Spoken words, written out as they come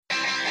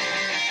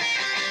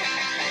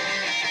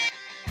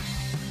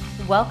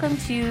Welcome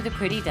to the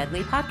Pretty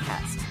Deadly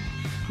podcast.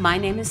 My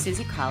name is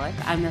Susie Colick.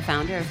 I'm the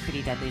founder of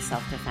Pretty Deadly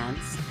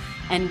Self-Defense,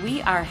 and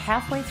we are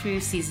halfway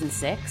through season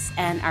 6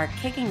 and are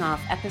kicking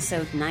off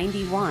episode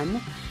 91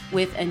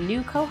 with a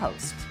new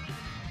co-host.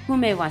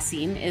 Hume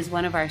Wasim is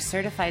one of our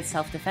certified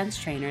self-defense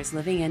trainers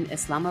living in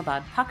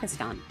Islamabad,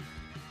 Pakistan.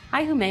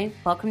 Hi, Hume.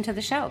 Welcome to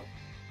the show.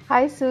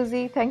 Hi,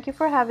 Susie. Thank you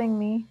for having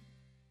me.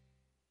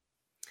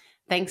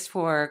 Thanks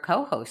for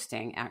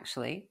co-hosting,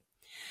 actually.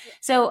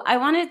 So I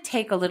want to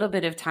take a little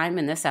bit of time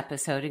in this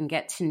episode and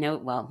get to know,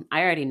 well,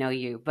 I already know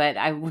you, but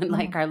I would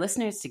like our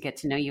listeners to get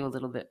to know you a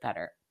little bit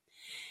better.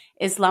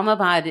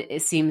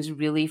 Islamabad seems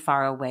really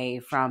far away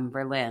from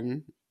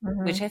Berlin,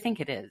 which I think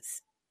it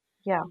is.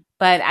 Yeah.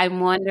 But I'm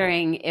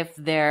wondering if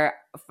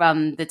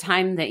from the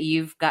time that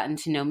you've gotten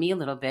to know me a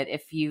little bit,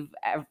 if you've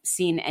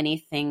seen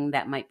anything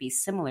that might be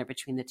similar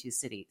between the two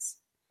cities.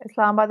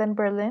 Islamabad and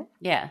Berlin?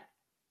 Yeah.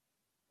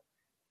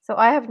 So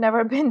I have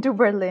never been to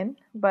Berlin,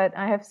 but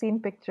I have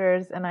seen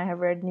pictures and I have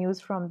read news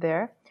from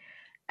there.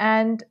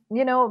 And,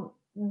 you know,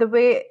 the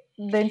way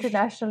the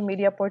international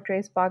media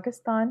portrays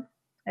Pakistan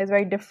is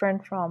very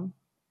different from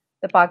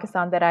the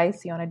Pakistan that I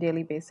see on a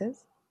daily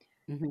basis.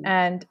 Mm-hmm.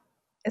 And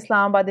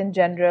Islamabad in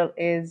general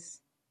is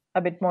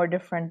a bit more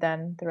different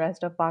than the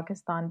rest of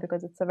Pakistan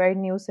because it's a very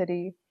new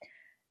city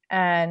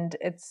and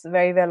it's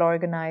very well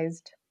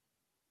organized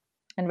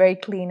and very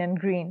clean and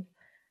green.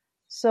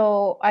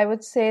 So I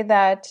would say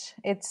that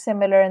it's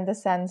similar in the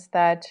sense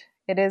that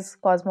it is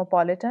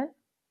cosmopolitan.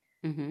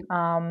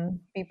 Mm-hmm.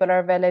 People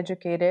are well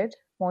educated.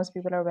 Most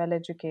people are well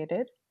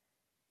educated.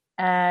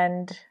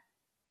 And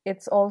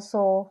it's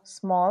also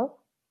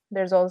small.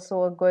 There's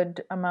also a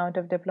good amount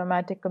of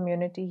diplomatic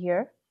community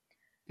here.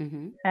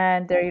 Mm-hmm.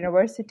 And there are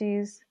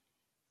universities.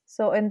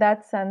 So in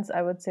that sense,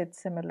 I would say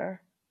it's similar.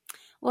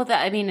 Well,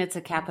 it's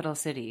a capital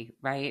city,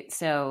 right?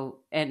 So,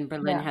 and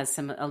Berlin has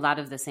a lot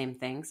of the same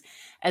things,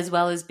 as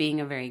well as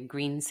being a very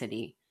green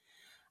city.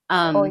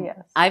 Oh, yes.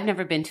 I've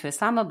never been to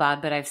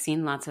Islamabad, but I've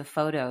seen lots of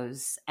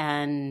photos,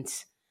 and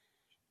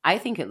I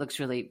think it looks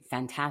really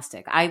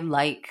fantastic. I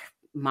like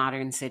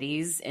modern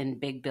cities and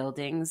big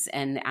buildings,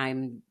 and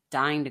I'm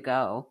dying to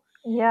go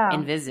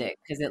and visit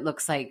because it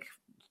looks like,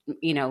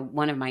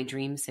 one of my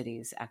dream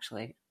cities,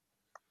 actually.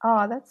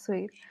 Oh, that's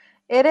sweet.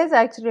 It is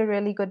actually a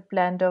really good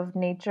blend of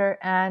nature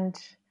and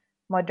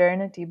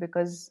modernity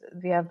because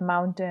we have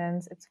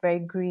mountains, it's very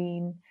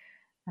green.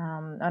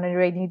 On a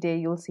rainy day,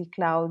 you'll see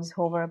clouds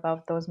hover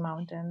above those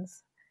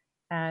mountains.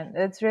 And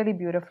it's really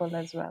beautiful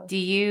as well. Do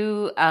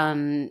you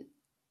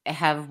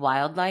have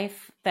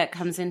wildlife that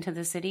comes into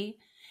the city?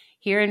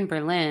 Here in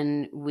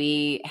Berlin,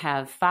 we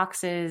have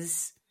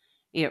foxes,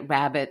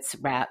 rabbits,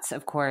 rats,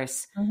 of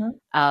course,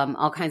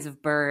 all kinds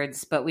of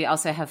birds, but we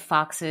also have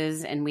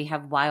foxes and we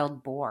have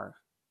wild boar.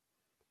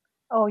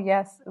 Oh,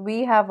 yes.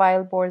 We have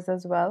wild boars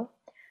as well.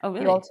 Oh,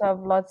 really? We also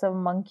have lots of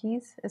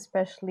monkeys,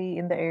 especially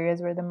in the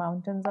areas where the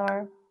mountains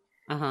are.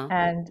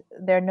 And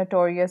they're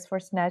notorious for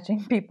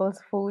snatching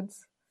people's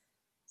foods.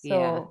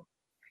 So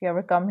if you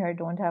ever come here,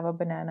 don't have a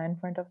banana in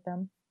front of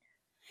them.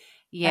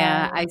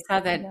 Yeah, I saw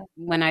that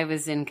when I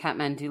was in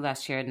Kathmandu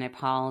last year in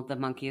Nepal, the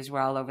monkeys were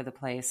all over the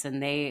place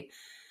and they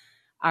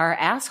are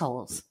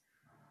assholes.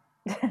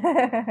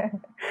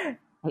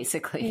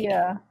 Basically.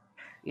 Yeah,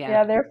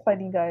 they're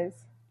funny guys.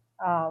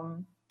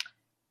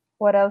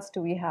 What else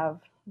do we have?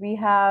 We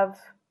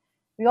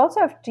also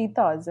have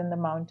cheetahs in the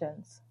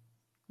mountains.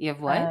 You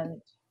have what?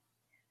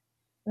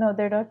 No,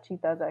 they're not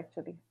cheetahs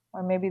actually,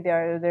 or maybe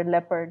they're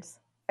leopards.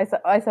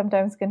 I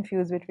sometimes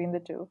confuse between the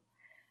two.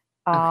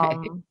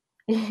 Okay.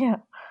 Yeah,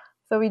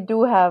 so we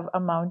do have a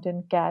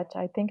mountain cat.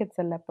 I think it's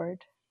a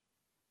leopard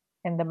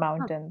in the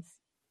mountains.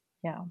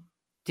 Yeah.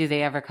 Do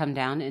they ever come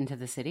down into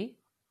the city?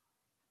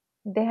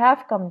 They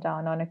have come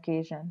down on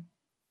occasion,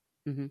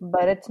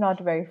 but it's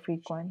not very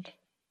frequent.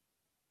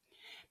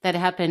 That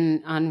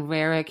happened on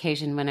rare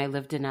occasion when I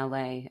lived in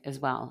LA as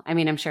well. I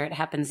mean, I'm sure it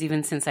happens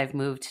even since I've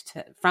moved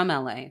from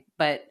LA,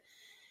 but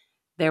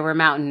there were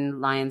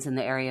mountain lions in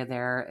the area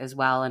there as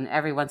well. And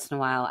every once in a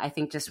while, I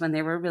think just when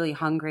they were really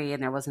hungry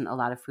and there wasn't a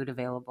lot of food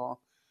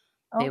available,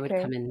 they would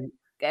come in,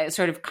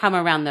 sort of come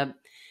around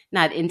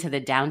not into the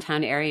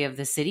downtown area of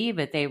the city,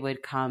 but they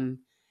would come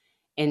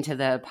into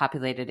the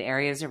populated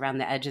areas around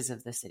the edges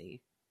of the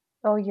city.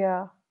 Oh,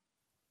 yeah.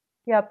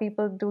 Yeah,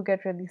 people do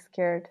get really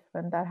scared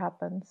when that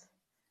happens.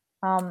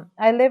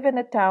 I live in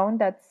a town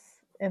that's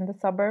in the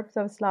suburbs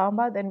of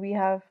Islamabad, and we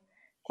have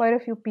quite a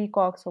few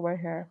peacocks over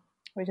here,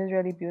 which is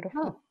really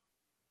beautiful. Oh,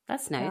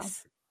 that's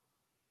nice.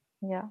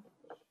 Yeah.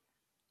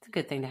 It's a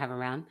good thing to have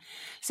around.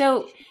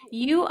 So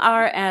you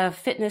are a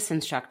fitness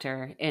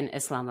instructor in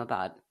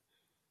Islamabad.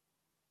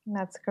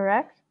 That's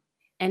correct.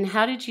 And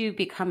how did you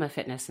become a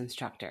fitness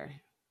instructor?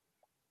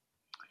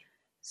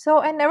 So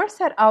I never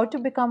set out to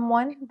become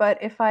one, but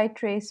if I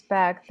trace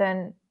back,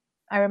 then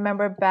I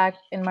remember back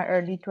in my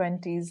early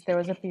 20s, there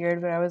was a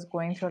period where I was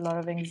going through a lot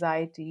of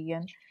anxiety,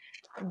 and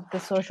the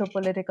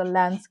socio-political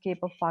landscape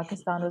of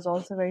Pakistan was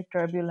also very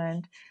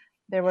turbulent.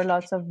 There were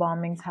lots of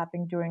bombings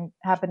happening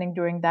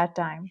during that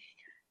time.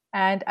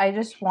 And I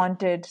just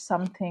wanted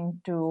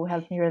something to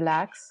help me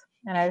relax.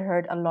 And I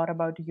heard a lot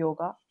about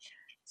yoga.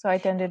 So I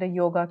attended a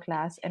yoga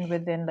class, and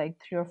within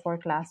like 3 or 4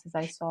 classes,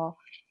 I saw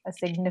a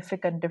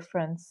significant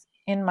difference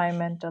in my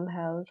mental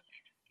health.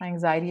 My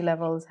anxiety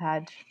levels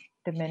had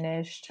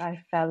diminished.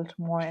 I felt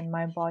more in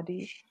my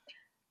body.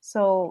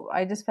 So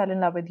I just fell in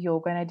love with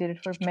yoga, and I did it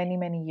for many,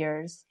 many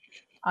years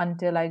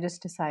until I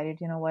just decided,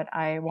 you know what,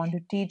 I want to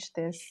teach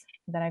this.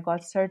 Then I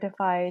got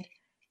certified,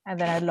 and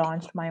then I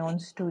launched my own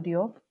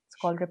studio. It's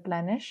called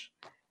Replenish.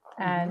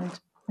 Mm-hmm. And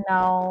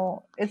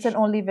now it's an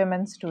only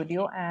women's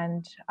studio,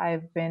 and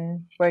I've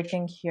been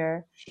working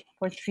here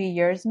for 3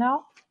 years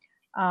now.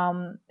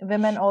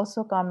 Women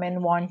also come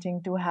in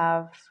wanting to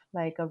have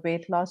like a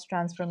weight loss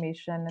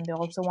transformation, and they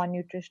also want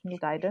nutritional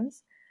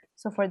guidance.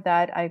 So for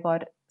that, I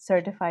got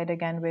certified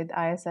again with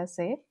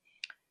ISSA.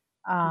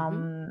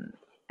 Mm-hmm. Um,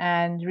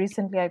 and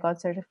recently, I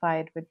got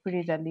certified with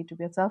Pretty Deadly to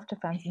be a self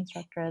defense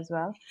instructor as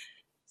well.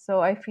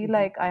 So I feel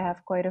Mm-hmm. like I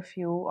have quite a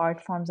few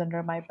art forms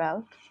under my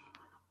belt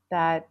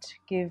that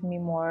give me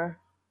more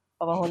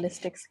of a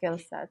holistic skill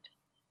set.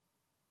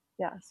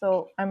 Yeah,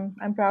 so I'm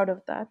proud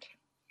of that.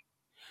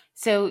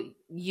 So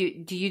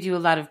you do a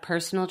lot of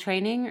personal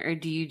training or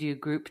do you do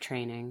group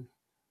training?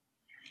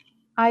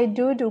 I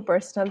do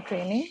personal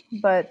training,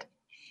 but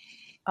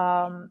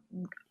um,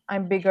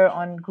 I'm bigger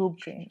on group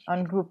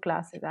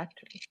classes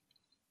actually.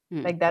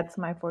 Hmm. Like that's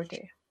my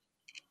forte.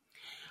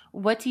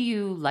 What do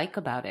you like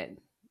about it?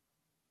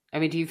 I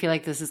mean, do you feel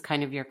like this is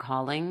kind of your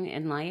calling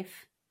in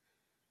life?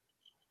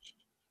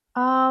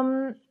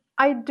 Um,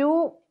 I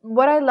do.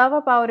 What I love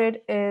about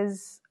it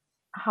is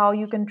how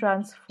you can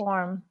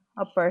transform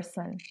a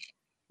person.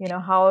 You know,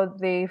 how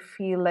they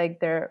feel like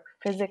their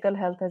physical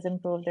health has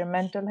improved, their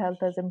mental health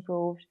has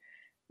improved,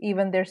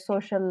 even their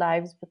social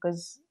lives,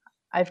 because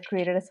I've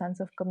created a sense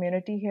of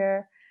community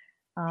here.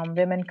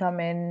 Women come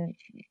in,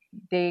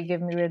 they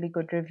give me really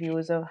good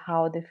reviews of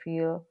how they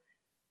feel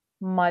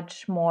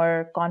much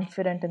more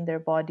confident in their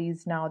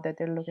bodies now that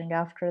they're looking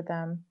after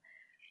them.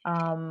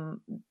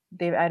 Um,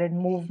 they've added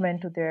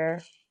movement to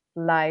their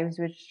lives,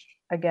 which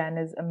again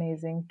is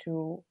amazing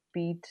to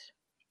beat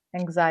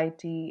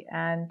anxiety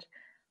and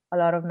a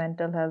lot of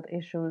mental health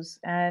issues.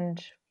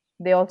 And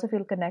they also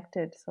feel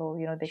connected. So,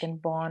 you know, they can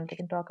bond, they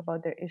can talk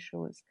about their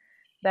issues.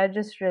 That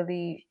just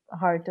really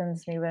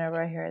heartens me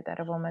whenever I hear that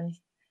a woman,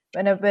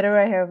 whenever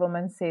I hear a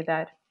woman say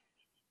that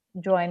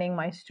joining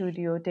my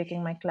studio,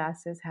 taking my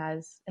classes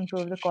has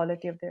improved the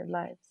quality of their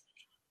lives.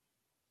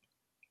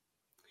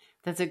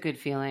 That's a good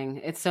feeling.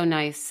 It's so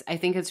nice. I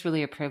think it's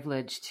really a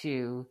privilege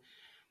to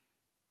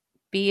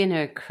be in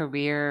a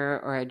career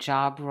or a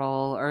job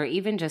role or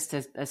even just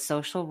a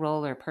social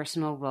role or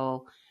personal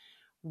role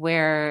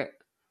where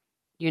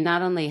you're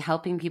not only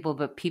helping people,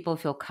 but people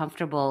feel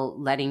comfortable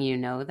letting you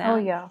know Oh,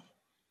 that. yeah.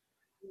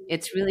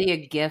 It's really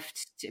a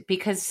gift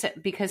because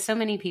so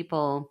many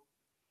people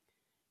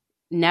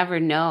never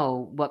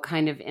know what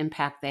kind of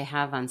impact they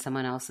have on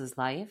someone else's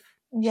life.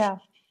 Yeah.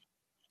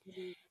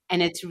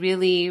 And it's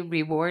really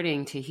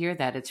rewarding to hear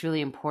that. It's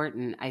really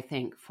important, I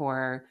think,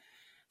 for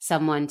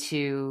someone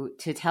to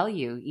tell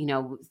you, you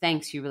know,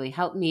 thanks, you really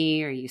helped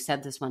me, or you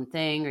said this one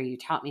thing, or you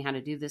taught me how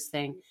to do this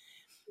thing.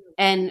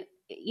 And,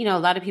 you know, a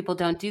lot of people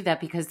don't do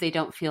that because they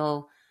don't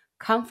feel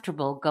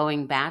comfortable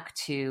going back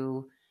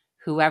to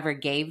whoever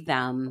gave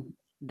them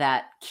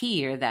that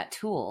key or that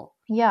tool,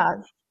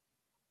 Yeah.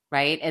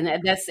 right? And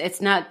that's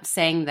it's not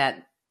saying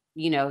that,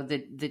 you know,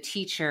 the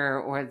teacher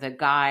or the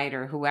guide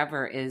or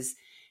whoever is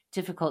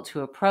difficult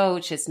to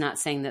approach. It's not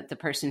saying that the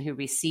person who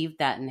received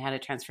that and had a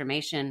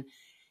transformation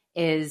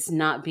is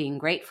not being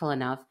grateful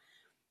enough.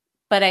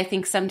 But I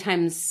think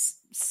sometimes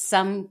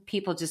some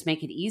people just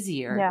make it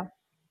easier Yeah.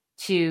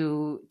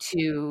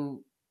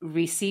 to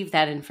receive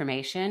that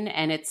information,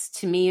 and it's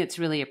to me it's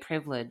really a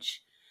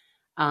privilege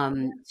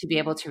to be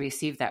able to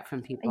receive that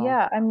from people.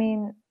 Yeah. I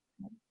mean,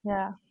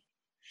 yeah.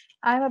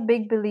 I'm a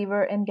big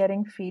believer in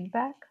getting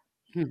feedback,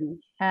 Hmm.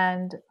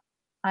 and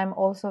I'm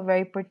also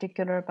very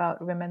particular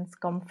about women's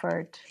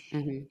comfort,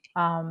 Hmm.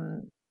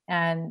 um,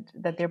 and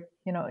that their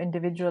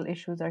individual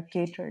issues are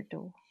catered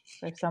to.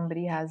 So if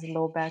somebody has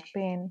low back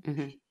pain,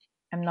 Hmm.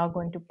 I'm not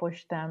going to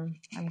push them.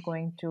 I'm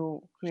going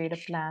to create a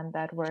plan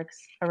that works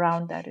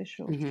around that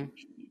issue. Hmm.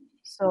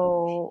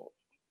 So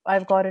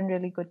I've gotten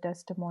really good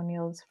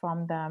testimonials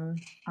from them.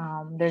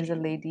 There's a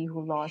lady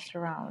who lost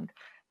around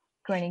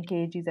 20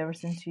 kgs ever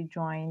since she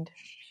joined.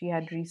 She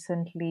had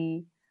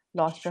recently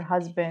lost her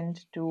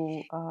husband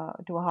to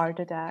a heart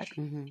attack,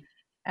 Hmm.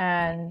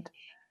 and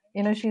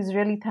she's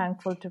really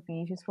thankful to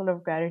me. She's full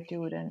of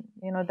gratitude, and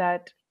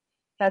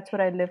that's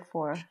what I live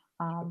for.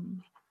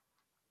 Um,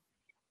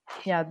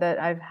 yeah, that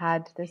I've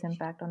had this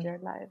impact on their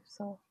lives.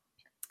 So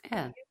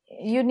Yeah,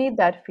 you need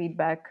that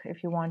feedback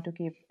if you want to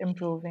keep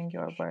improving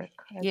your work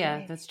as yeah,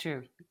 well. that's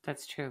true.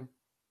 That's true.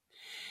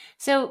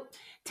 So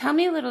tell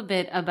me a little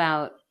bit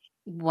about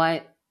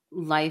what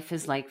life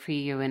is like for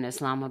you in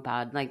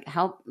Islamabad. Like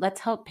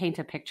let's help paint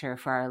a picture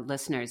for our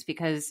listeners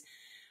because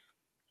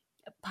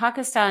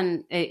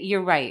Pakistan,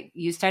 you're right.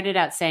 You started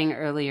out saying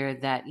earlier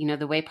that,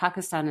 the way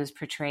Pakistan is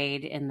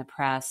portrayed in the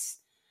press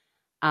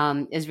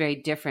is very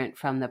different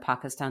from the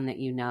Pakistan that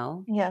you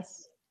know.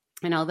 Yes.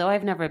 And although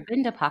I've never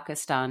been to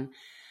Pakistan,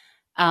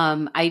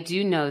 I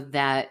do know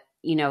that,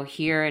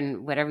 here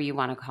in whatever you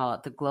want to call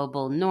it, the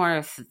global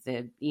north,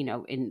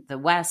 in the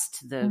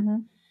west, the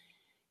Hmm.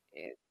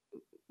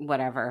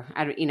 whatever,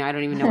 I don't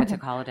even know what to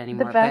call it The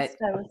anymore. But best,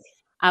 I would.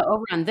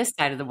 over on this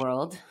side of the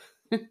world,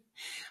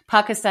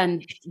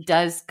 Pakistan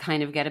does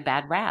kind of get a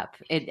bad rap.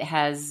 It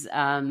has,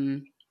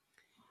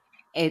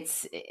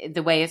 it's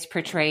the way it's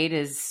portrayed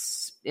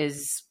is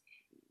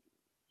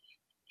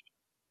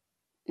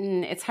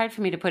it's hard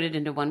for me to put it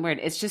into one word.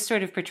 It's just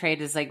sort of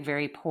portrayed as like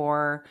very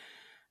poor,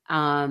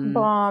 um,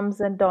 Bombs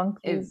and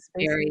donkeys,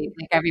 very basically.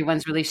 like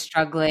everyone's really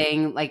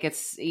struggling. Like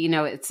it's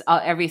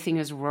everything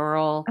is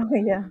rural. Oh,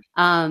 yeah.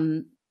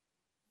 Um,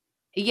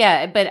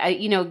 yeah, but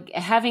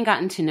having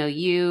gotten to know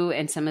you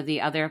and some of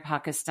the other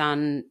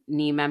Pakistani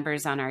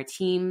members on our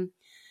team,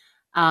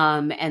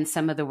 and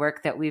some of the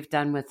work that we've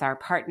done with our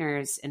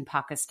partners in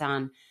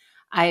Pakistan,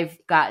 I've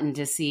gotten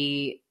to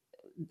see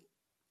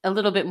a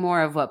little bit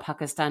more of what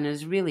Pakistan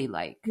is really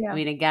like. I Yeah.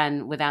 mean,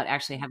 again, without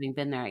actually having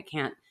been there, I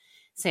can't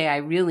say I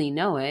really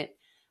know it,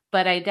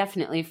 but I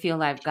definitely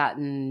feel I've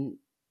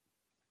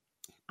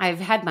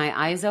had my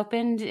eyes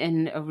opened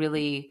in a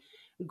really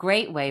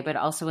great way, but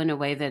also in a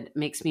way that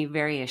makes me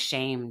very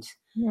ashamed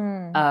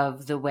Hmm.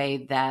 of the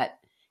way that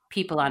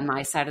people on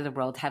my side of the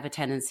world have a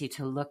tendency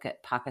to look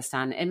at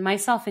Pakistan, and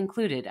myself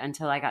included,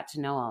 until I got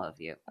to know all of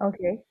you.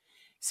 Okay.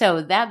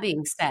 So that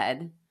being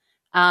said,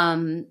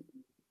 um,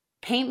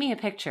 paint me a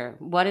picture.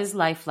 What is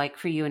life like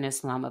for you in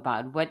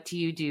Islamabad? What do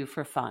you do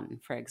for fun,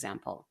 for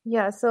example?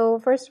 Yeah. So,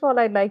 first of all,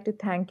 I'd like to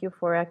thank you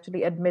for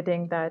actually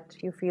admitting that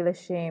you feel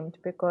ashamed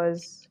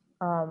because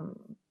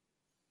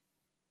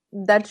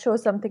that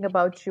shows something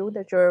about you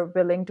that you're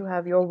willing to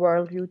have your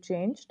worldview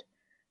changed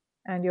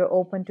and you're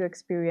open to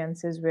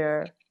experiences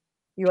where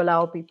you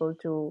allow people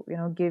to,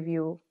 give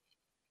you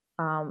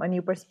a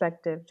new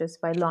perspective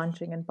just by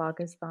launching in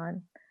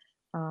Pakistan.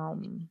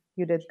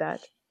 You did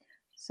that.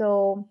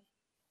 So,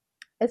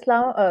 Thank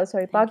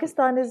you.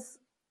 Pakistan is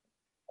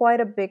quite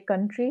a big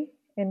country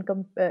in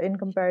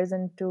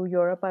comparison to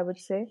Europe, I would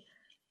say.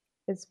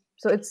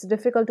 It's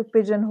difficult to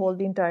pigeonhole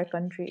the entire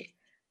country.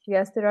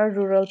 Yes, there are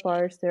rural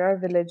parts, there are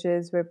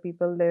villages where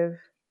people live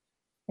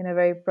in a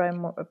very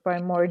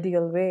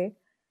primordial way.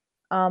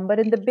 But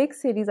in the big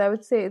cities, I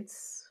would say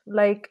it's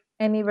like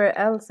anywhere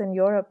else in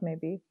Europe,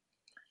 maybe.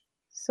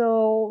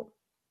 So,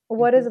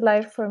 what is Hmm.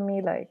 life for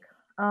me like?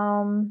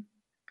 Um,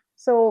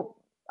 so,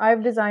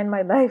 I've designed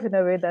my life in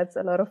a way that's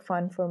a lot of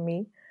fun for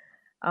me.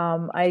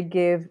 I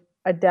give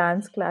a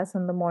dance class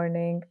in the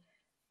morning.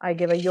 I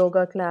give a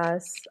yoga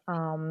class.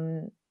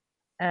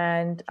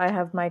 And I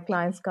have my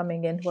clients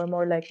coming in who are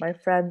more like my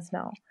friends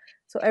now.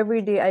 So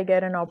every day I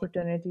get an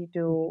opportunity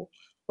to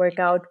work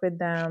out with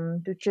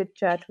them, to chit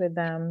chat with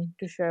them,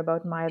 to share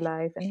about my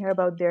life and hear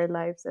about their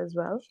lives as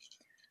well.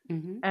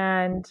 Hmm.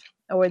 And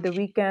over the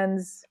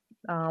weekends,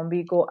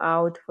 we go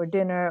out for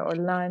dinner or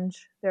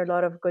lunch. There are a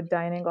lot of good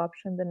dining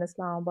options in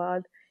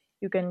Islamabad.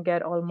 You can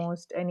get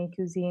almost any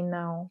cuisine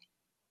now.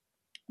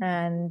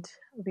 And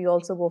we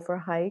also go for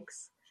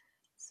hikes.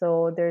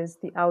 So there's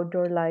the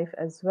outdoor life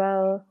as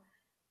well.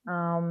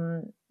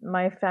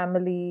 My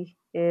family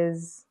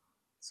is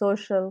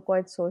social,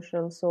 quite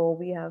social. So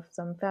we have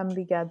some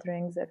family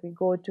gatherings that we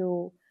go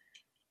to,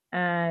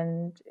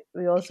 and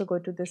we also go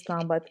to the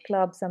Islamabad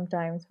club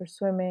sometimes for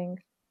swimming.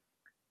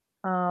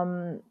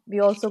 We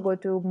also go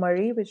to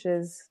Murray, which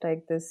is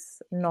like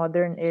this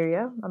northern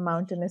area, a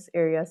mountainous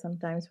area,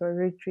 sometimes for a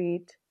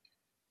retreat.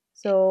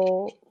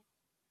 So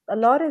a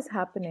lot is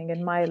happening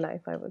in my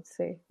life, I would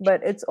say,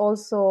 but it's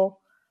also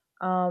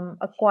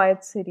a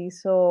quiet city,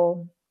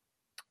 so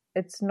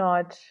it's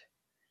not.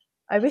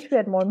 I wish we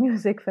had more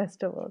music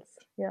festivals.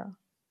 Yeah.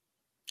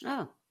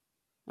 Oh,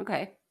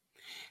 okay.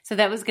 So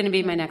that was going to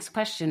be my Yeah. next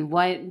question.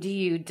 What do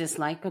you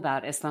dislike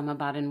about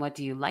Islamabad and what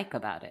do you like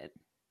about it?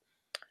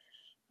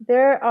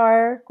 There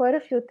are quite a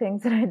few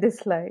things that I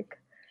dislike,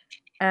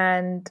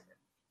 and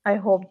I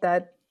hope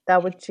that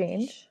that would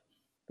change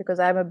because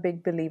I'm a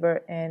big believer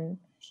in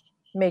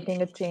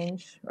making a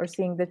change or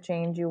seeing the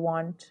change you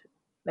want,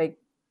 like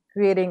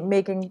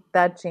making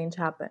that change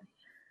happen.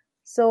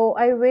 So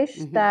I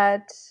wish Hmm.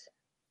 that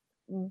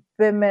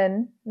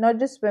women, not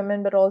just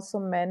women, but also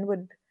men,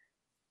 would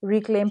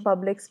reclaim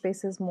public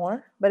spaces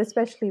more, but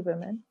especially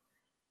women.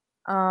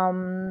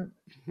 Um,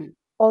 Hmm.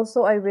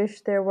 Also, I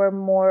wish there were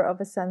more of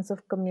a sense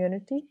of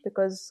community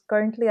because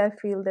currently I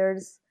feel there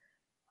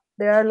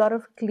are a lot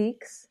of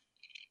cliques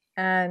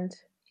and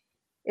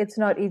it's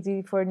not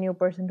easy for a new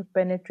person to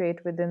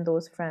penetrate within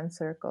those friend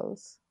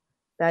circles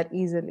that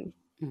easily.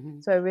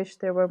 Hmm. So I wish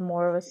there were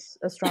more of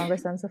a stronger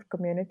sense of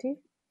community.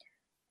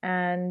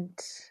 And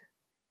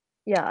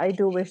yeah, I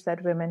do wish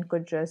that women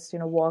could just,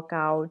 walk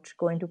out,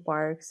 go into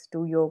parks,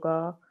 do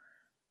yoga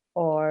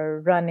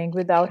or running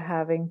without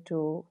having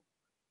to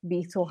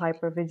be so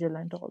hyper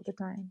vigilant all the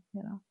time.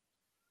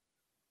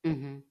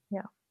 Hmm.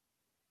 Yeah.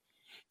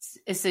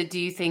 So do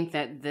you think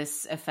that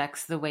this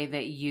affects the way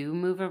that you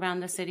move around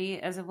the city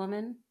as a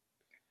woman?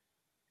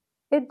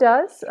 It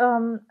does.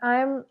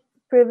 I'm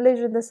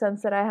privileged in the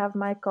sense that I have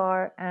my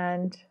car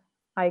and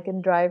I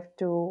can drive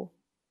to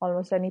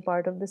almost any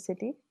part of the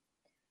city.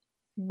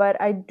 But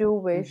I do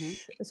Hmm.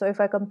 wish, so if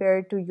I compare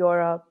it to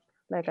Europe,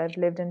 like I've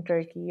lived in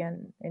Turkey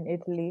and in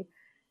Italy,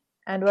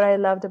 and what I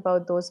loved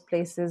about those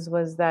places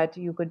was that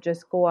you could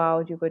just go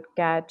out, you could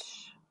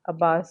catch a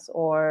bus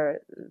or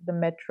the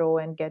metro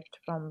and get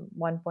from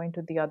one point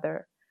to the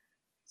other.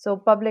 So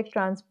public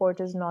transport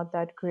is not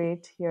that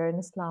great here in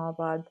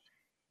Islamabad.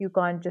 You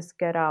can't just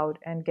get out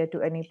and get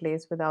to any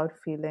place without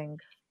feeling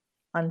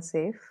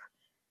unsafe.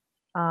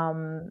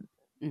 Um,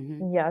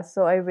 Hmm. yeah,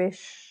 so I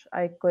wish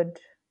I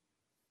could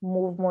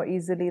move more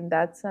easily in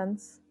that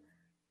sense.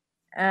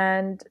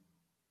 And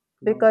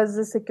Right. because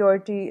the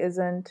security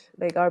isn't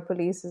like our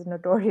police is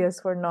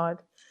notorious for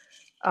not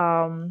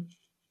um,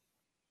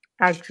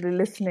 actually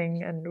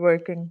listening and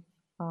working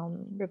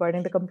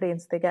regarding the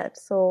complaints they get.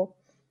 So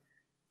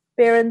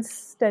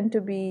parents tend to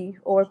be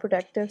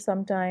overprotective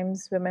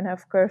sometimes. Women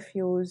have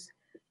curfews.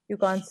 You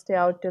can't stay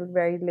out till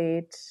very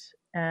late.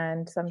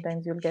 And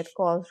sometimes you'll get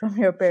calls from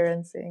your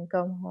parents saying,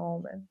 come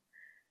home, and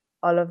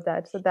all of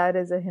that. So that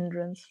is a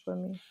hindrance for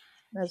me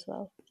as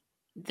well.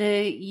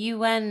 The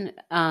UN,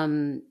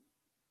 I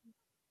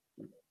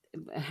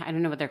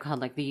don't know what they're called,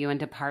 like the UN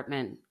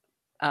department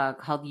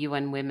called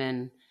UN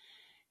Women,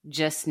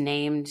 just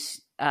named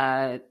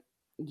uh,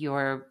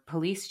 your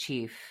police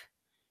chief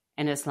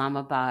in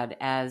Islamabad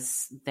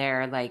as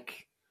their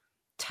like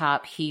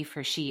top he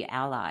for she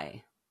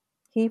ally.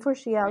 He for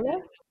she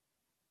ally?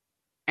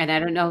 And I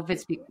don't know if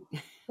it's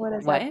What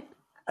is that? what?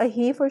 A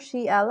he for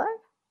she ally?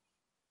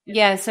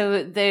 Yeah,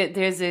 so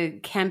there's a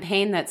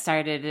campaign that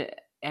started,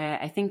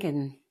 I think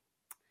in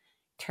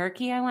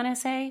Turkey, I want to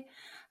say,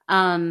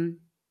 um,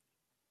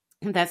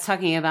 that's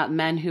talking about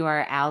men who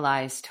are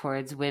allies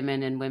towards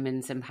women and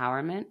women's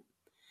empowerment.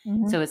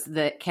 Hmm. So it's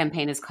the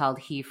campaign is called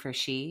He for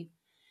She.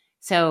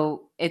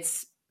 So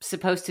it's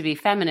supposed to be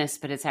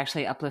feminist, but it's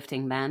actually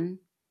uplifting men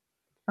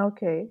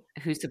Okay.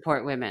 who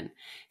support women.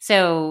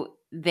 So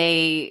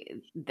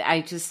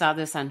I just saw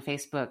this on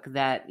Facebook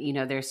that,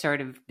 they're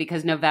sort of,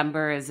 because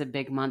November is a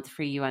big month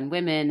for UN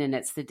Women and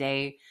it's the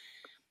day,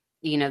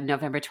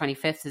 November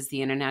 25th is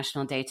the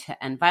International Day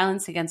to End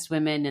Violence Against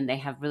Women. And they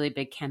have really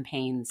big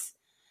campaigns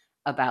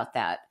about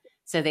that.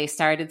 So they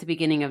start at the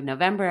beginning of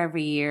November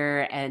every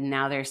year. And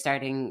now they're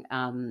starting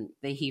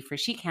the He for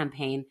She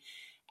campaign.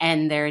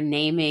 And they're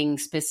naming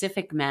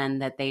specific men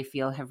that they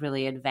feel have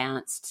really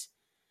advanced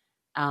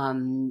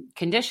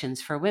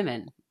conditions for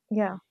women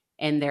Yeah.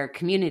 in their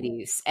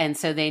communities. And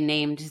so they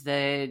named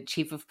the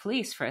chief of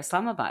police for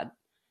Islamabad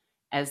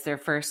as their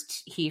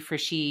first he for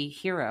she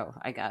hero,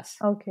 I guess.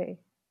 Okay.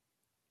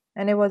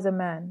 And it was a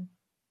man.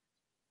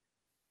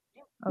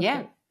 Yeah.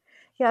 Okay.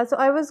 Yeah. So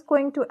I was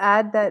going to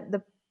add that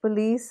the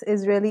police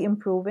is really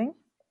improving.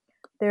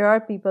 There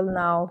are people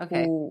now Okay.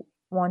 who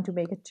want to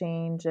make a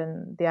change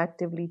and they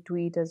actively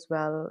tweet as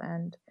well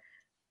and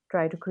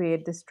try to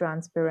create this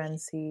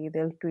transparency.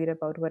 They'll tweet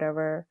about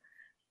whatever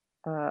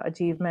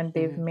achievement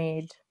they've Hmm.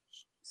 made.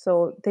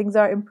 So things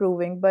are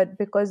improving, but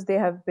because they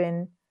have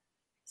been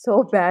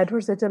so bad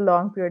for such a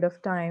long period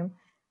of time,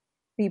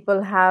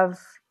 people have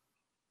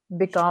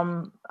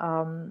become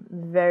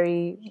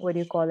very, what do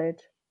you call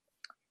it,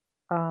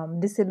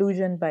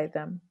 disillusioned by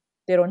them.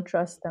 They don't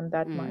trust them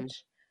that Mm.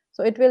 much.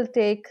 So it will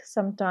take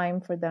some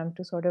time for them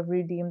to sort of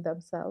redeem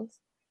themselves,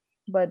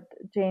 but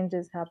change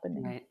is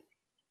happening. Right.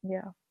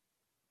 Yeah.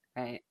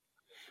 Right.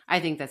 I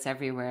think that's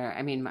everywhere.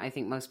 I mean, I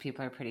think most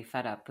people are pretty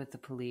fed up with the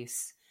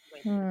police,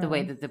 the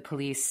way Hmm. that the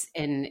police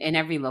in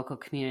every local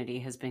community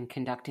has been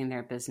conducting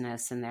their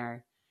business and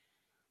their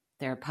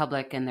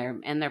public and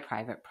their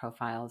private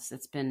profiles.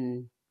 It's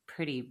been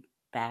pretty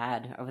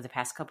bad over the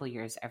past couple of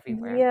years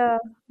everywhere. Yeah,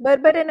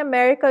 but in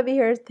America we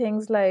hear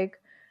things like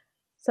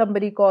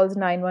somebody calls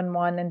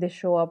 911 and they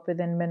show up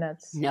within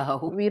minutes.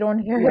 No, We don't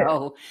hear it.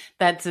 no,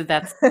 that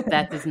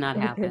does not Okay.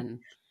 happen.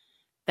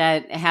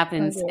 That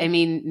happens. I Okay.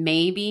 mean,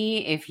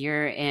 maybe if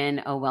you're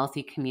in a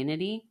wealthy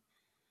community.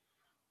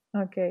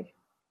 Okay.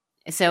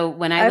 So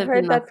when I I've lived in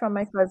heard that from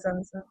my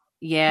cousins in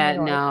New yeah, York.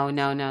 no,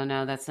 no, no,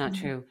 no, that's not Mhm.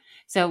 true.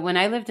 So when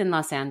I lived in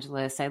Los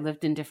Angeles, I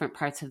lived in different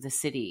parts of the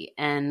city,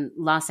 and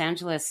Los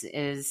Angeles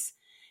is,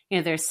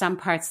 there's some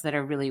parts that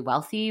are really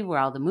wealthy where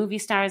all the movie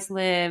stars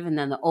live, and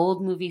then the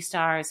old movie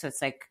stars, so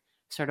it's like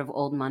sort of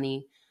old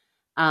money.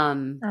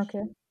 Um,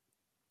 Okay.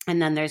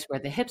 and then there's where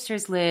the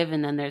hipsters live,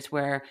 and then there's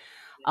where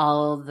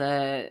all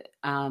the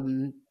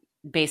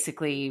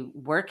basically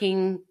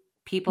working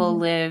people Mhm.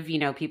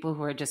 live, people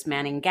who are just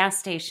manning gas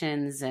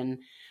stations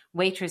and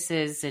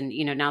waitresses and,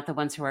 not the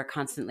ones who are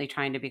constantly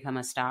trying to become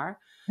a star,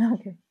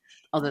 Okay.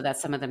 although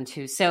that's some of them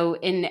too. So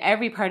in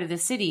every part of the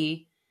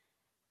city,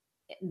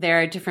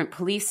 there are different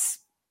police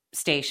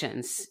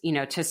stations,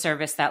 to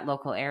service that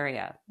local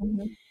area.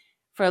 Mhm.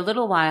 For a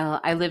little while,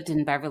 I lived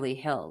in Beverly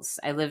Hills.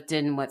 I lived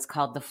in what's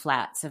called the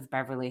flats of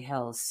Beverly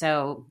Hills.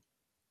 So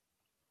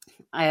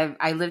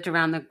I lived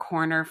around the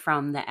corner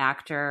from the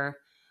actor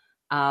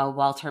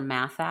Walter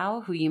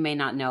Matthau, who you may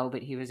not know,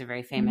 but he was a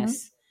very Mm-hmm.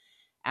 famous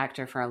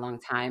actor for a long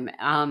time,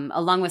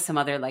 along with some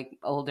other like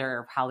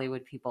older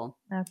Hollywood people.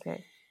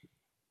 Okay.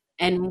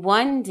 And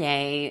one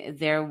day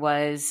there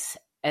was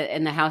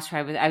in the house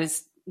where I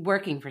was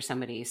working for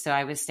somebody, so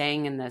I was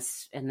staying in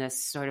this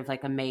sort of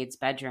like a maid's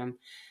bedroom.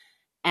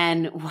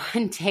 And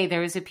one day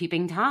there was a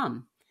peeping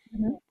Tom.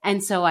 Mm-hmm.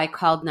 And so I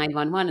called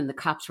 911 and the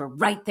cops were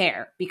right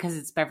there because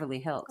it's Beverly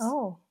Hills.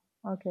 Oh,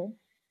 okay.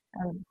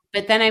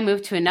 But then I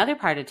moved to another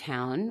part of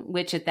town,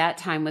 which at that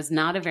time was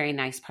not a very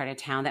nice part of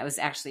town. That was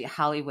actually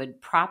Hollywood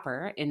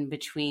proper, in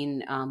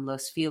between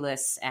Los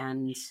Feliz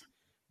and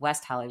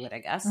West Hollywood, I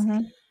guess.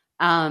 Mm-hmm.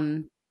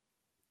 Um,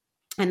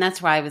 and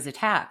that's where I was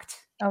attacked.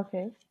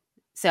 Okay.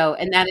 So,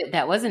 and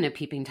that wasn't a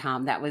peeping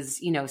Tom. That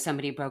was,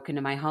 somebody broke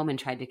into my home and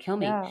tried to kill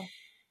me. Yeah.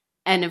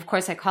 And of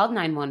course, I called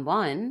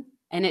 911,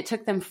 and it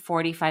took them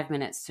 45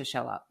 minutes to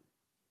show up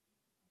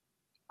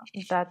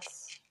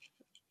That's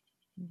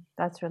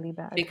really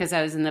bad. because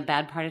I was in the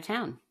bad part of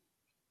town.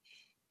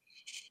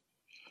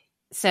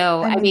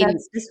 So, I I mean, mean,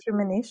 that's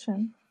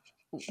discrimination.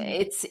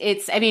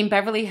 I mean,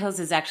 Beverly Hills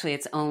is actually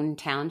its own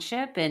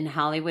township, and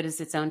Hollywood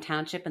is its own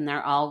township, and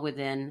they're all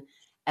within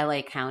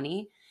LA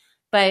County.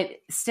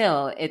 But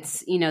still,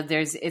 it's,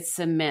 it's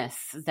a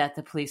myth that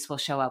the police will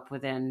show up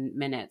within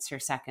minutes or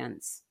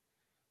seconds.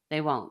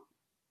 They won't.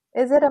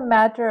 Is it a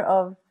matter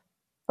of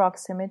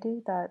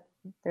proximity that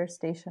their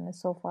station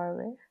is so far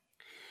away?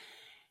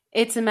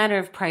 It's a matter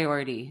of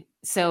priority.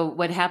 So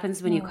what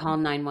happens when you call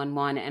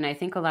 911, and I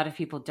think a lot of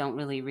people don't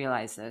really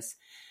realize this,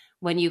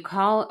 when you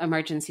call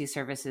emergency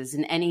services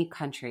in any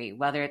country,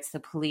 whether it's the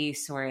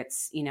police or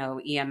it's,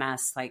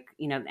 EMS, like,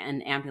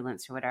 an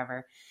ambulance or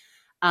whatever,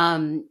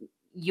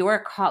 your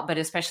call, but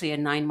especially a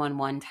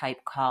 911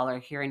 type call, or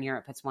here in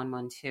Europe, it's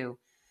 112,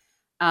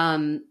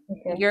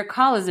 Okay. your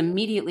call is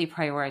immediately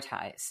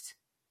prioritized.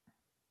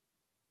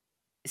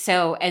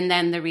 So, and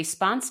then the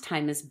response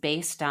time is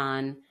based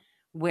on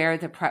where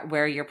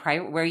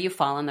you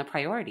fall on the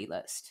priority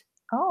list.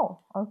 Oh,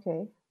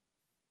 okay.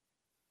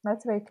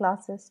 That's very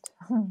classist.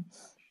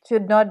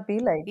 Should not be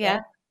like Yeah.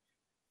 that.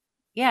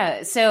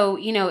 Yeah. So,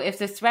 if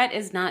the threat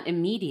is not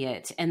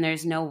immediate and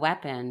there's no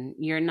weapon,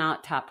 you're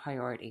not top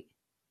priority.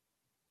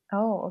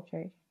 Oh,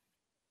 okay.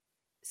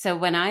 So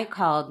when I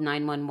called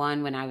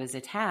 911 when I was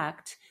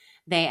attacked,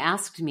 they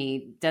asked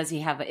me, is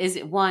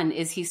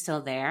he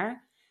still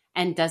there?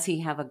 And does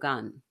he have a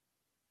gun?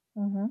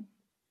 Mm-hmm.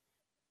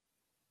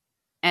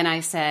 And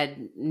I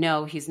said,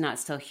 no, he's not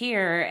still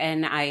here.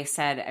 And I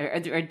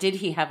said, or did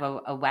he have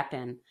a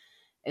weapon?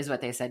 Is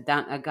what they said,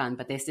 a gun.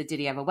 But they said, did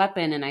he have a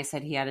weapon? And I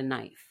said, he had a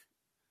knife.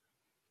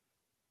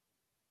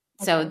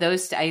 So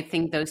I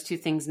think those two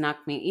things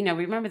knocked me,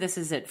 remember this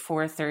is at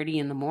 4:30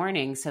 in the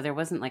morning. So there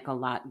wasn't like a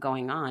lot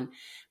going on,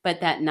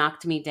 but that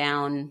knocked me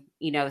down,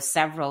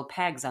 several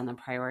pegs on the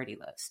priority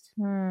list.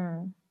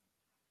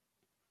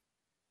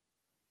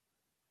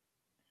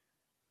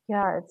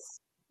 Yeah,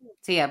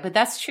 So yeah, but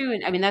that's true.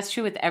 I mean, that's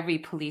true with every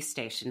police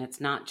station.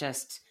 It's not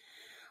just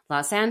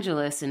Los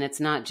Angeles and it's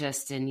not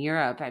just in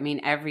Europe. I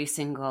mean, every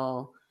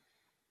single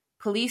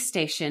police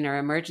station or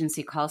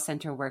emergency call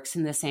center works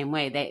in the same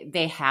way.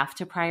 They have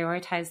to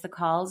prioritize the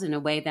calls in a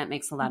way that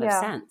makes a lot of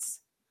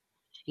sense.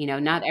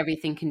 Not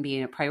everything can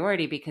be a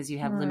priority because you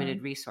have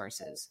limited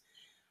resources.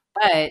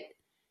 But,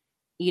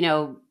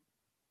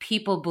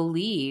 people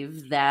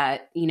believe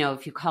that,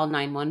 if you call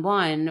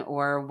 911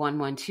 or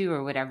 112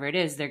 or whatever it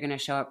is, they're going to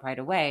show up right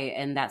away.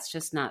 And that's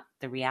just not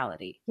the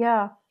reality.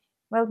 Yeah.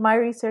 Well, my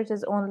research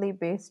is only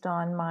based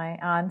on my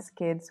aunt's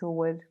kids who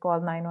would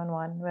call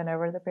 911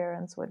 whenever the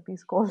parents would be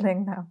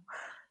scolding them.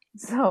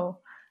 So,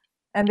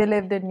 and they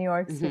lived in New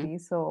York City.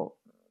 So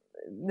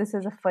this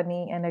is a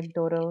funny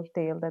anecdotal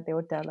tale that they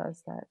would tell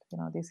us that,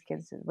 these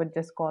kids would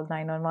just call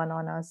 911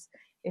 on us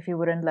if we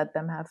wouldn't let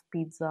them have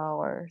pizza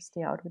or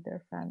stay out with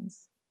their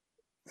friends.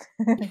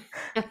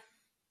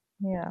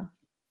 Yeah.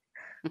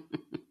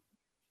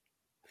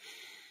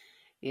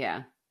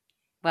 Yeah.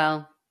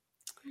 Well,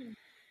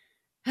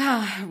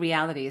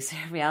 realities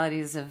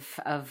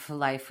of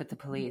life with the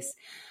police.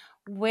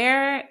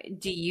 Where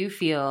do you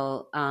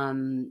feel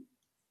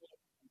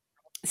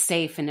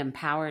safe and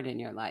empowered in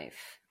your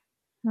life?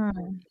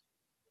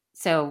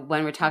 So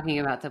when we're talking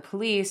about the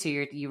police, or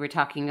you were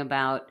talking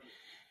about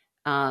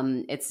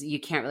you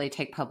can't really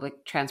take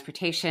public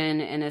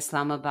transportation in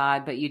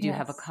Islamabad, but you do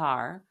have a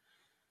car.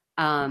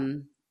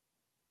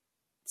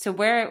 So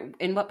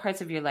in what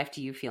parts of your life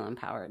do you feel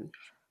empowered?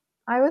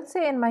 I would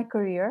say in my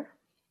career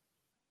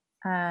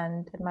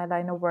and in my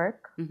line of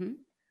work. Mm-hmm.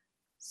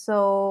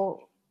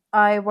 So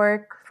I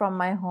work from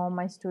my home.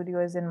 My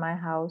studio is in my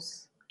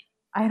house.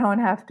 I don't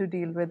have to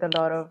deal with a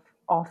lot of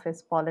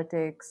office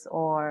politics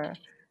or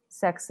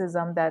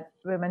sexism that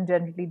women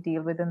generally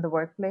deal with in the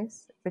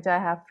workplace, which I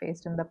have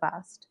faced in the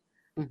past.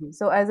 Mm-hmm.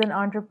 So as an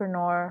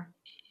entrepreneur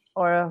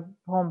or a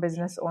home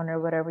business owner,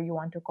 whatever you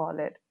want to call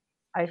it,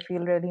 I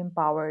feel really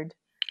empowered.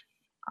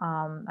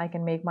 I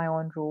can make my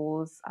own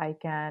rules. I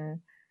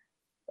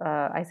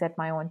set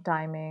my own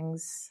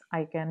timings.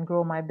 I can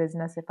grow my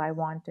business if I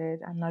wanted.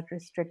 I'm not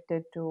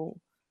restricted to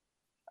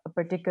a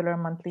particular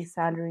monthly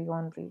salary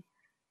only.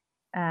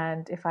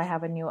 And if I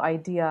have a new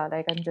idea,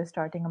 like I'm just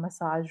starting a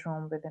massage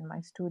room within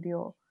my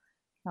studio,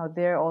 now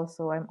there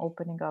also I'm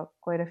opening up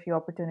quite a few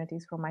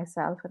opportunities for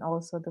myself and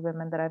also the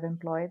women that I've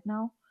employed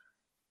now.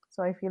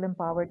 So I feel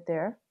empowered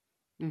there.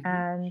 Mm-hmm.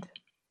 And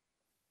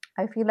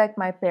I feel like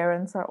my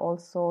parents are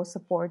also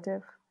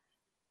supportive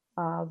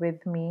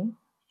with me.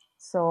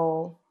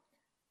 So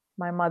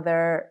my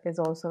mother is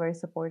also very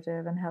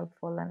supportive and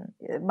helpful, and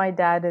my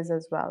dad is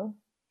as well.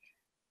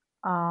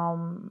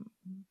 Um,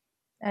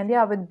 and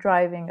yeah, with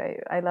driving,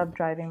 I love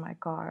driving my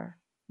car.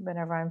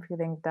 Whenever I'm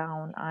feeling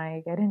down,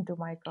 I get into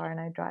my car and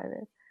I drive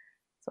it.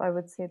 So I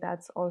would say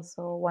that's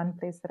also one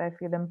place that I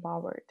feel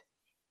empowered.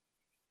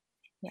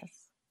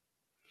 Yes.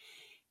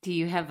 Do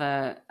you have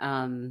a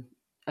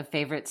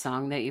favorite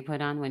song that you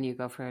put on when you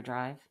go for a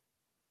drive?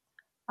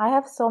 I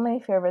have so many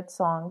favorite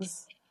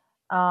songs.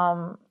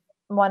 Um,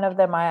 One of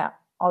them I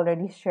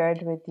already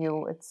shared with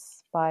you.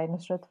 It's by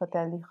Nusrat Fateh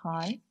Ali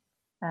Khan,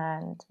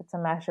 and it's a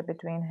mashup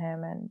between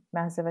him and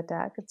Massive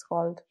Attack. It's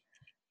called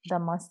The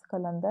Mast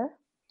Kalandar.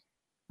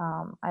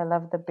 I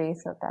love the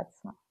bass of that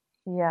song.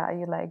 Yeah,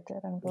 you liked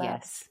it. I'm glad.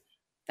 Yes,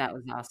 that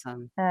was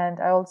awesome. And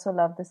I also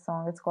love this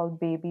song. It's called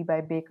Baby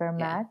by Baker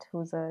Yeah, Matt,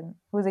 who's a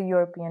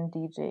European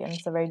DJ, and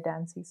it's a very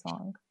dancey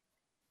song.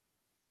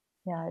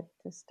 Yeah, it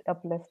just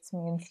uplifts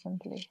me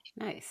instantly.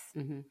 nice.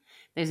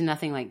 There's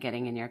nothing like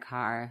getting in your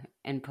car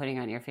and putting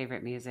on your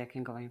favorite music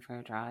and going for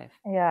a drive.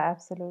 Yeah,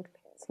 absolutely.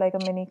 It's like a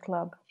mini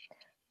club.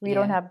 We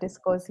don't Yeah, have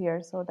discos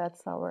here, so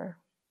that's our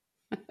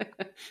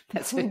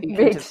that's what you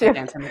can just go makeshift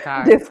dance in the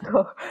car.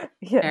 disco.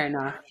 Yeah, Fair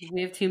enough.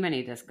 We have too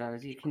many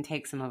discos. You can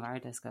take some of our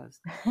discos.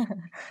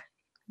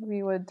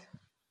 we would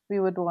we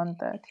would want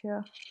that.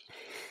 Yeah.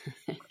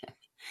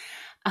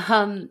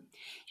 Um,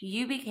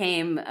 you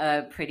became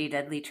a Pretty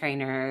Deadly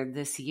trainer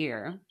this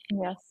year,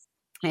 Yes.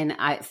 and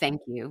I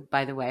thank you.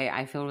 By the way,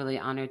 I feel really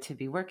honored to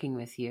be working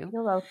with you.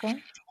 You're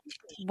welcome.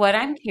 What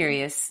I'm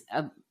curious,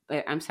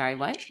 I'm sorry,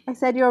 what? I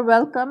said you're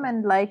welcome,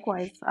 and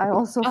likewise, I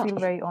also Oh, feel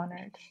very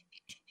honored.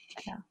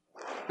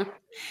 Yeah.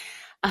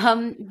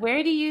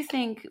 where do you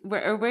think,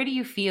 where do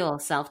you feel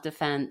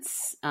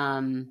self-defense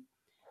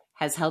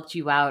has helped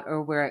you out,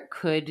 or where it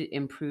could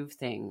improve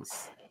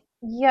things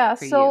Yeah,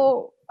 for you?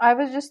 so I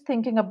was just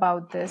thinking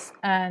about this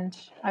and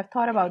I've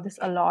thought about this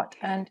a lot.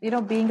 And,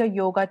 being a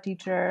yoga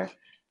teacher,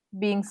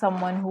 being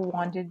someone who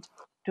wanted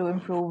to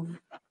improve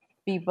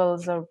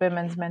people's or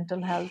women's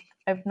mental health,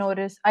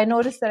 I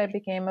noticed that I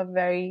became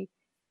a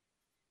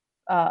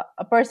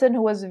person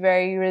who was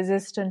very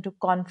resistant to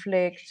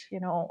conflict,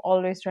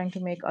 always trying to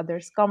make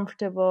others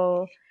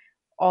comfortable,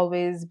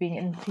 always being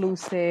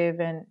inclusive.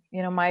 And,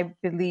 my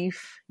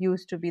belief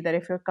used to be that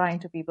if you're kind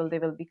to people, they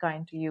will be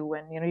kind to you.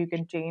 And, you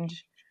can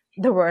change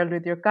the world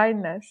with your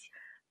kindness.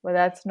 But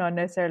that's not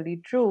necessarily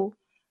true.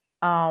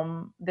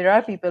 There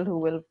are people who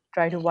will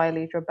try to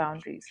violate your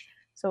boundaries.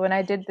 So when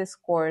I did this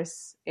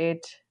course,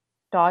 it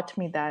taught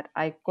me that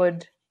I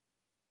could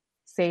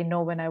say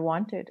no when I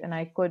wanted, and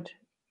I could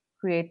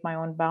create my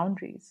own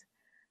boundaries.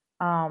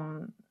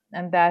 Um,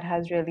 and that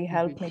has really Hmm.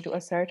 helped me to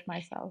assert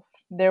myself.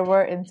 There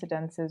were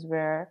incidences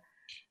where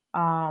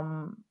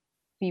um,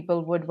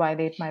 people would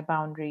violate my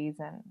boundaries,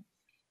 and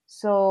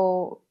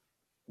so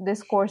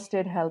this course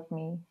did help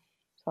me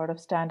sort of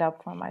stand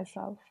up for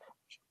myself.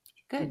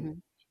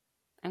 Good.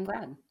 I'm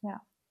glad. Yeah,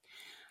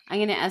 I'm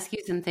going to ask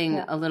you something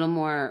yeah, a little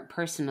more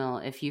personal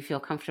if you feel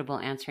comfortable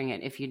answering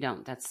it. If you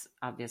don't, that's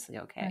obviously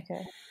okay.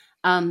 okay.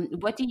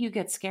 What do you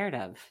get scared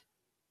of?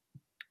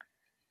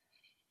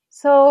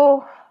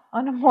 So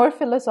on a more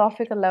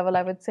philosophical level,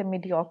 I would say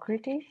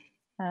mediocrity,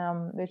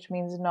 which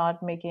means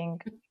not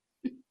making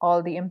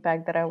all the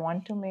impact that I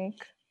want to make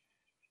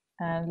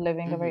and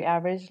living a Hmm. very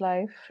average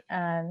life.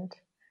 And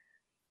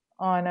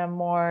on a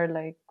more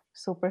like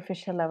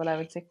superficial level, I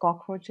would say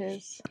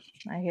cockroaches.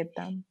 I hate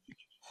them.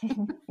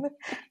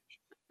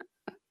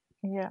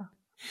 Yeah.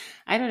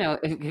 I don't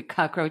know.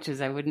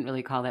 Cockroaches, I wouldn't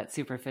really call that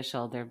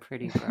superficial. They're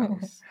pretty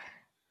gross.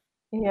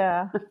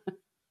 Yeah.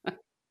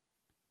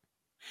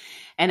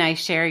 And I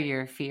share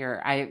your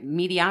fear.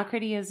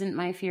 Mediocrity isn't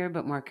my fear,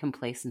 but more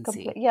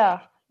complacency.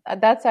 Yeah.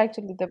 That's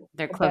actually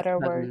They're the close better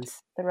word,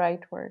 cousins. the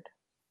right word.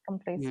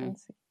 Mm-hmm.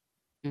 Complacency,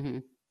 Mm-hmm.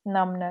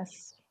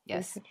 numbness,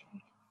 Yes.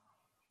 basically,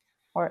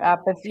 or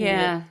apathy with,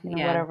 Yeah.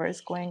 Yeah. whatever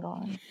is going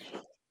on.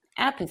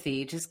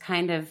 Apathy, just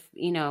kind of,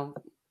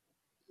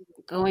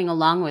 going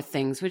along with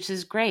things, which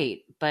is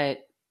great,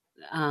 but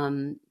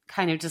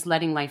kind of just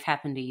letting life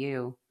happen to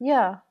you.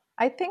 Yeah.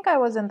 I think I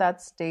was in that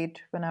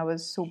state when I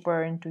was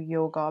super into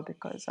yoga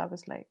because I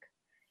was like,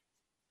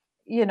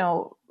 you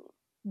know,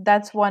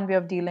 that's one way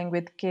of dealing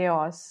with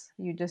chaos.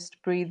 You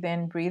just breathe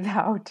in, breathe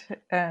out,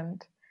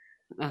 and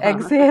Uh-huh.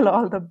 exhale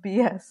all the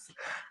BS.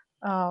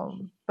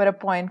 But a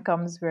point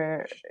comes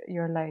where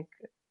you're like,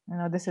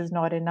 this is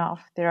not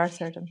enough. There are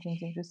certain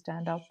things you need to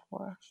stand up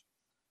for.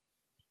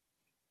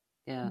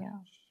 Yeah. Yeah.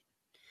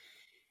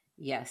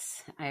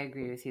 Yes, I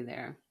agree with you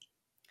there.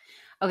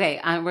 Okay,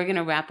 we're going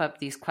to wrap up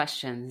these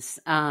questions.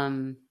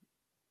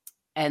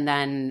 and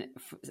then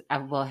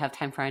we'll have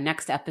time for our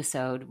next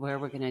episode where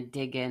we're going to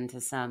dig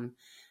into some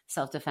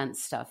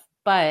self-defense stuff.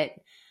 But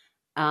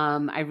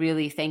I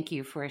really thank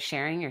you for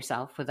sharing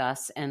yourself with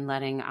us and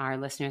letting our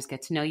listeners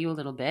get to know you a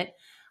little bit.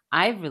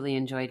 I've really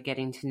enjoyed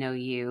getting to know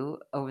you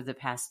over the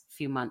past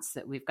few months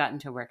that we've gotten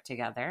to work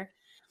together.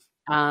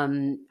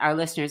 Our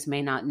listeners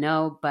may not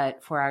know,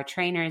 but for our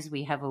trainers,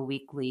 we have a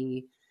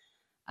weekly,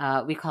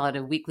 we call it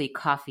a weekly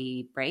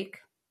coffee break,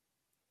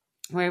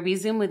 where we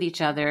Zoom with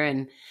each other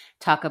and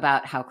talk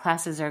about how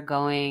classes are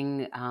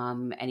going,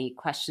 any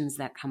questions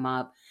that come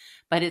up.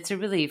 But it's a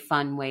really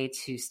fun way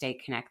to stay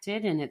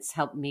connected, and it's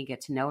helped me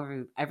get to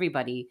know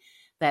everybody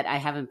that I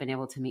haven't been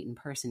able to meet in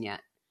person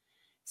yet.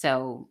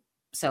 So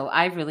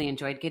I've really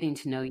enjoyed getting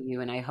to know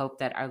you, and I hope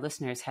that our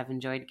listeners have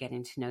enjoyed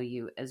getting to know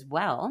you as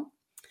well.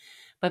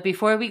 But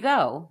before we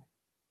go,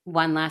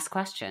 one last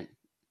question.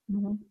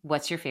 Mm-hmm.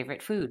 What's your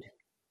favorite food?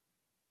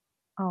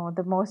 Oh,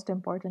 the most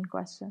important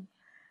question.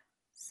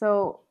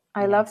 So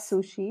I love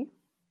sushi,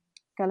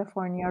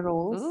 California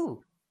rolls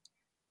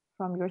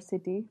from your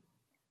city.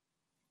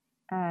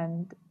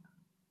 And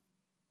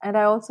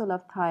I also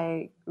love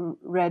Thai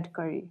red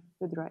curry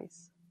with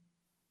rice.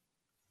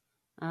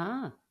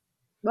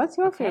 What's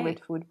your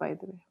favorite food, by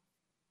the way?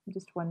 I'm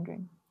just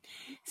wondering.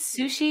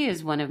 Sushi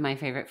is one of my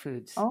favorite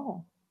foods.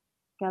 Oh,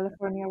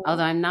 California rolls.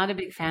 Although I'm not a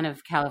big fan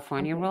of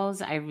California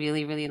rolls, I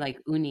really, really like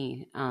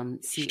uni,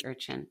 sea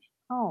urchin.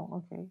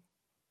 Oh, okay.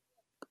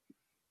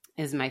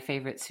 Is my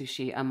favorite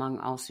sushi among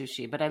all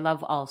sushi, but I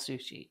love all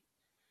sushi.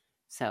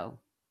 So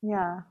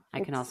yeah,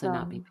 I can also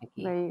not be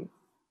picky. Very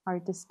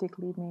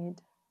artistically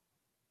made.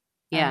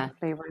 Yeah. And the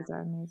flavors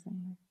are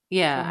amazing.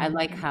 Yeah, I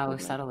like how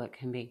subtle it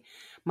can be.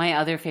 My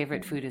other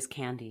favorite food is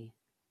candy.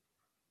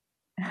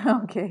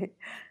 Okay.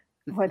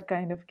 What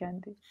kind of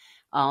candy?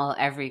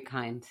 Every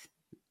kind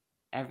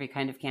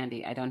of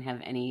candy. I don't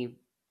have any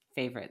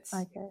favorites.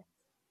 Okay.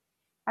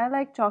 I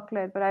like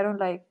chocolate, but I don't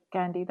like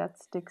candy that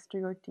sticks to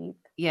your teeth.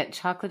 Yeah,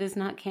 chocolate is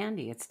not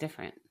candy. It's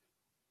different.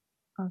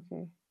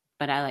 Okay.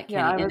 But I like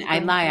candy. And I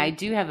lie. I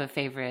do have a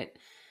favorite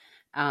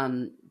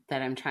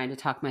that I'm trying to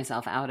talk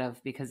myself out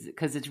of because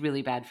it's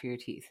really bad for your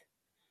teeth,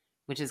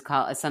 which is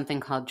something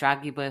called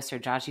Dragibus or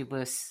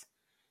Dragibus,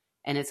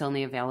 and it's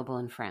only available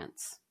in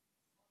France.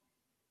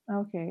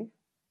 Okay.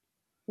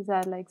 Is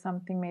that like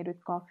something made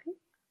with coffee?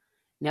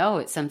 No,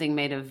 it's something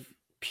made of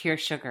pure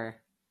sugar.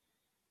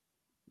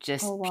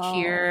 Just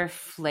pure,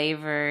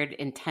 flavored,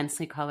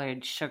 intensely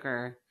colored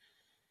sugar.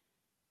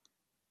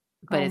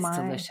 But it's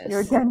delicious.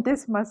 Your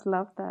dentist must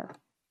love that.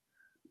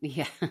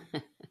 Yeah.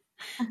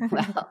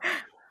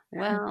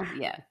 well,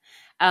 yeah.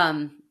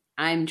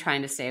 I'm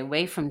trying to stay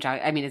away from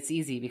I mean, it's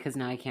easy because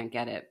now I can't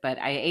get it, but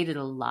I ate it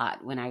a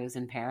lot when I was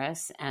in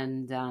Paris,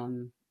 and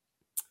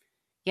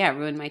it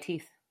ruined my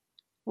teeth.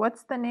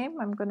 What's the name?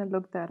 I'm going to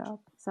look that up.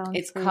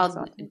 It's called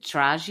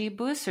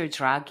Dragibus or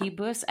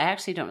Dragibus. I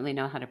actually don't really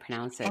know how to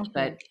pronounce it,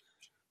 but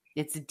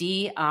it's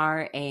Dragibus.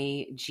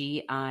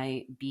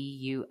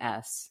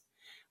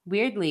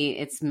 Weirdly,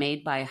 it's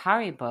made by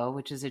Haribo,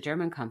 which is a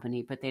German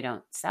company, but they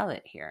don't sell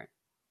it here.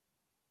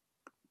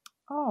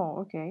 Oh,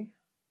 okay.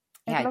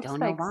 Yeah, I don't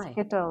know why.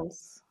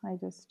 Skittles. I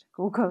just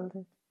Googled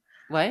it.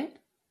 What?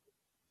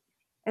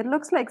 It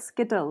looks like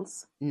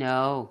Skittles.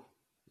 No,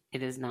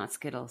 it is not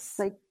Skittles. It's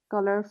like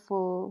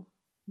colorful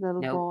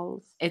little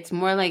balls. It's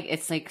more like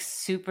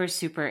super,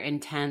 super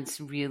intense,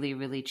 really,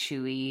 really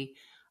chewy,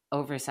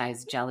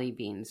 oversized jelly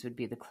beans would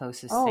be the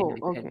closest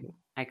thing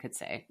I could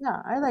say. Yeah,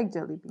 I like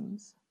jelly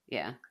beans.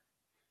 Yeah.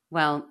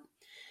 Well,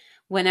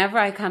 whenever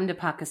I come to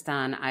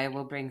Pakistan, I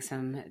will bring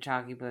some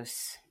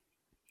Dragibus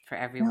for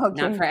everyone.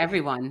 Not for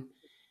everyone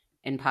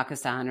in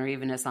Pakistan or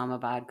even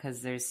Islamabad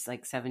because there's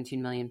like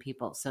 17 million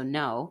people. So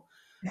no,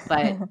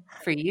 but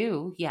for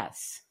you,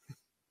 yes.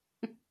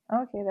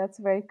 Okay, that's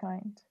very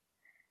kind.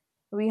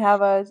 We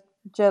have a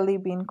jelly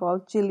bean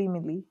called Chili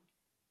Milli,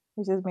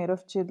 which is made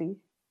of chili.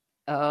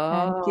 Oh.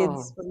 And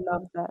kids would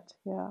love that.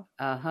 Yeah.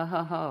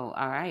 All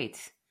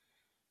right.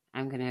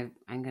 I'm gonna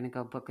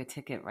go book a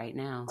ticket right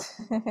now.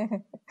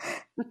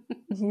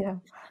 Yeah.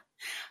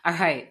 All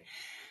right.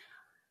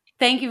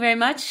 Thank you very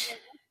much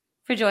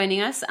for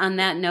joining us. On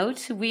that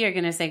note, we are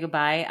going to say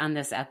goodbye on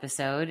this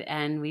episode,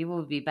 and we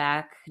will be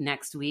back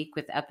next week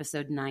with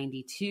episode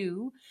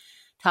 92,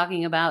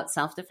 talking about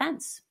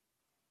self-defense.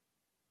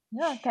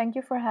 Yeah, thank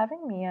you for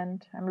having me,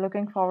 and I'm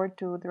looking forward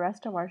to the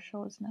rest of our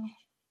shows now.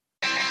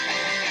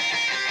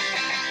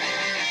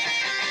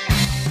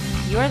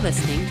 You're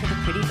listening to the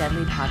Pretty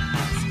Deadly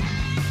Podcast.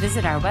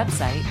 Visit our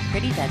website,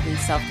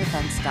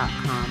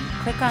 prettydeadlyselfdefense.com,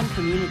 click on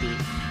Community,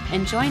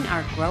 and join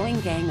our growing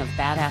gang of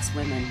badass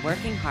women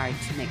working hard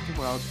to make the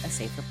world a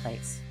safer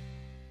place.